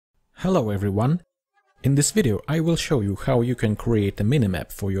Hello everyone! In this video I will show you how you can create a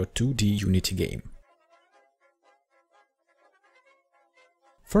minimap for your 2D Unity game.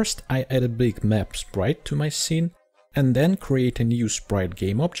 First I add a big map sprite to my scene and then create a new sprite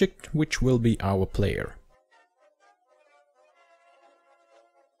game object which will be our player.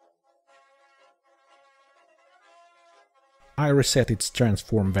 I reset its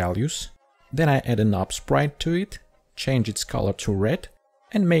transform values, then I add a knob sprite to it, change its color to red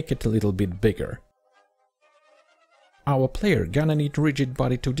and make it a little bit bigger. Our player gonna need rigid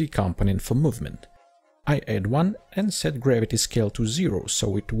body 2D component for movement. I add one and set gravity scale to 0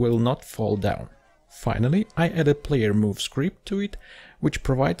 so it will not fall down. Finally, I add a player move script to it, which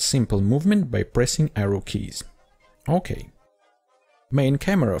provides simple movement by pressing arrow keys. OK. Main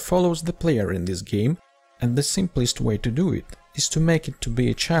camera follows the player in this game, and the simplest way to do it is to make it to be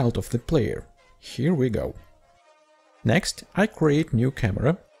a child of the player. Here we go. Next, I create new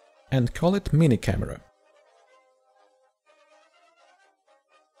camera and call it minicamera.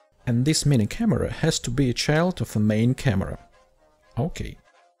 And this minicamera has to be a child of a main camera. OK.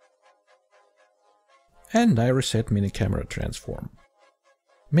 And I reset minicamera transform.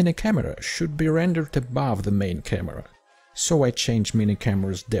 Minicamera should be rendered above the main camera, so I change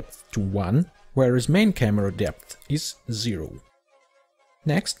minicamera's depth to 1, whereas main camera depth is 0.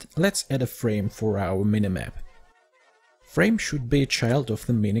 Next, let's add a frame for our minimap. Frame should be a child of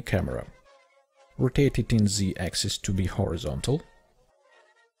the minicamera. Rotate it in Z-axis to be horizontal.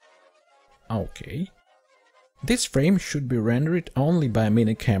 OK. This frame should be rendered only by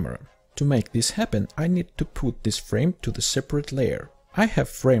minicamera. To make this happen, I need to put this frame to the separate layer. I have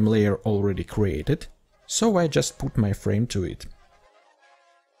frame layer already created, so I just put my frame to it.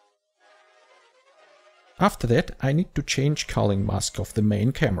 After that, I need to change culling mask of the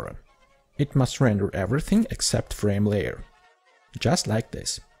main camera. It must render everything except frame layer. Just like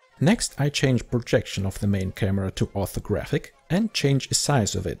this. Next I change projection of the main camera to orthographic and change the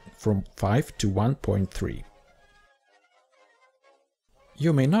size of it from 5 to 1.3.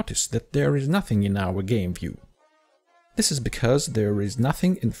 You may notice that there is nothing in our game view. This is because there is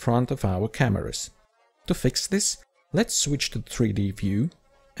nothing in front of our cameras. To fix this, let's switch to 3D view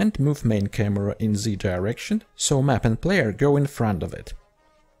and move main camera in Z direction so map and player go in front of it.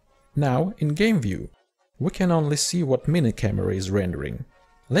 Now, in game view, we can only see what minicamera is rendering.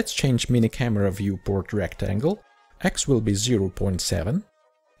 Let's change minicamera viewport rectangle, x will be 0.7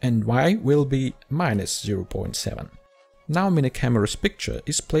 and y will be minus 0.7. Now minicamera's picture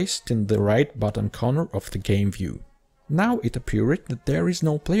is placed in the right bottom corner of the game view. Now it appeared that there is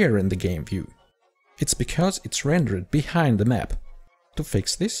no player in the game view. It's because it's rendered behind the map. To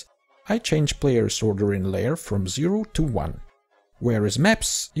fix this, I change player's order in layer from 0 to 1. Whereas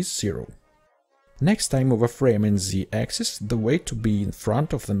maps is 0. Next I move a frame in Z-axis the way to be in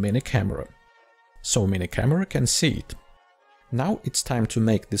front of the minicamera, so minicamera can see it. Now it's time to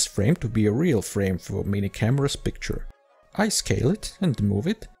make this frame to be a real frame for minicamera's picture. I scale it and move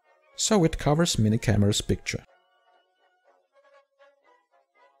it, so it covers minicamera's picture.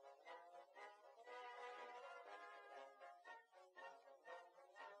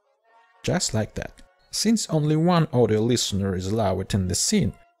 Just like that. Since only one audio listener is allowed in the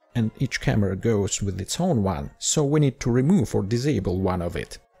scene, and each camera goes with its own one, so we need to remove or disable one of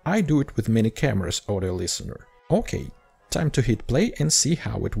it. I do it with minicamera's audio listener. OK, time to hit play and see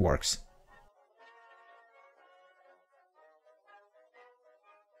how it works.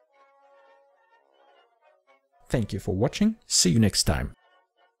 Thank you for watching, see you next time.